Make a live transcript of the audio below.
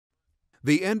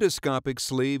The endoscopic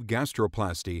sleeve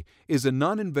gastroplasty is a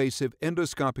non-invasive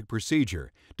endoscopic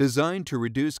procedure designed to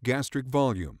reduce gastric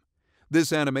volume.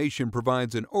 This animation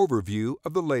provides an overview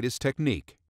of the latest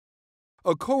technique.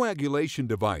 A coagulation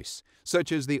device,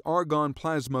 such as the argon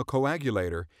plasma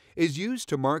coagulator, is used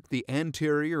to mark the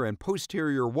anterior and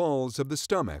posterior walls of the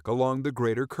stomach along the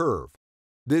greater curve.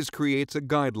 This creates a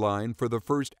guideline for the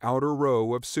first outer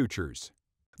row of sutures.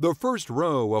 The first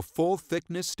row of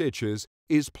full-thickness stitches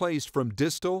is placed from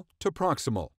distal to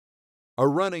proximal. A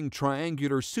running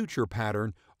triangular suture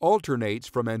pattern alternates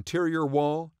from anterior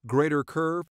wall, greater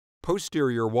curve,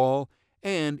 posterior wall,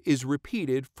 and is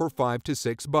repeated for 5 to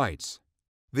 6 bites.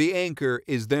 The anchor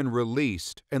is then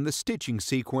released and the stitching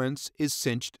sequence is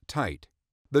cinched tight.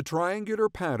 The triangular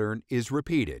pattern is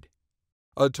repeated.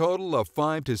 A total of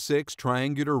 5 to 6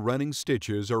 triangular running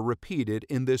stitches are repeated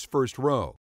in this first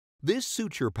row. This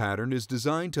suture pattern is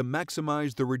designed to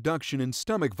maximize the reduction in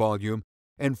stomach volume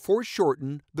and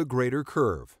foreshorten the greater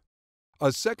curve.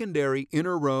 A secondary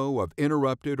inner row of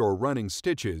interrupted or running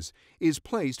stitches is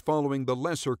placed following the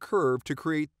lesser curve to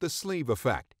create the sleeve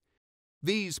effect.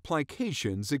 These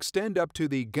plications extend up to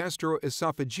the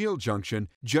gastroesophageal junction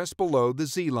just below the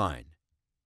Z-line.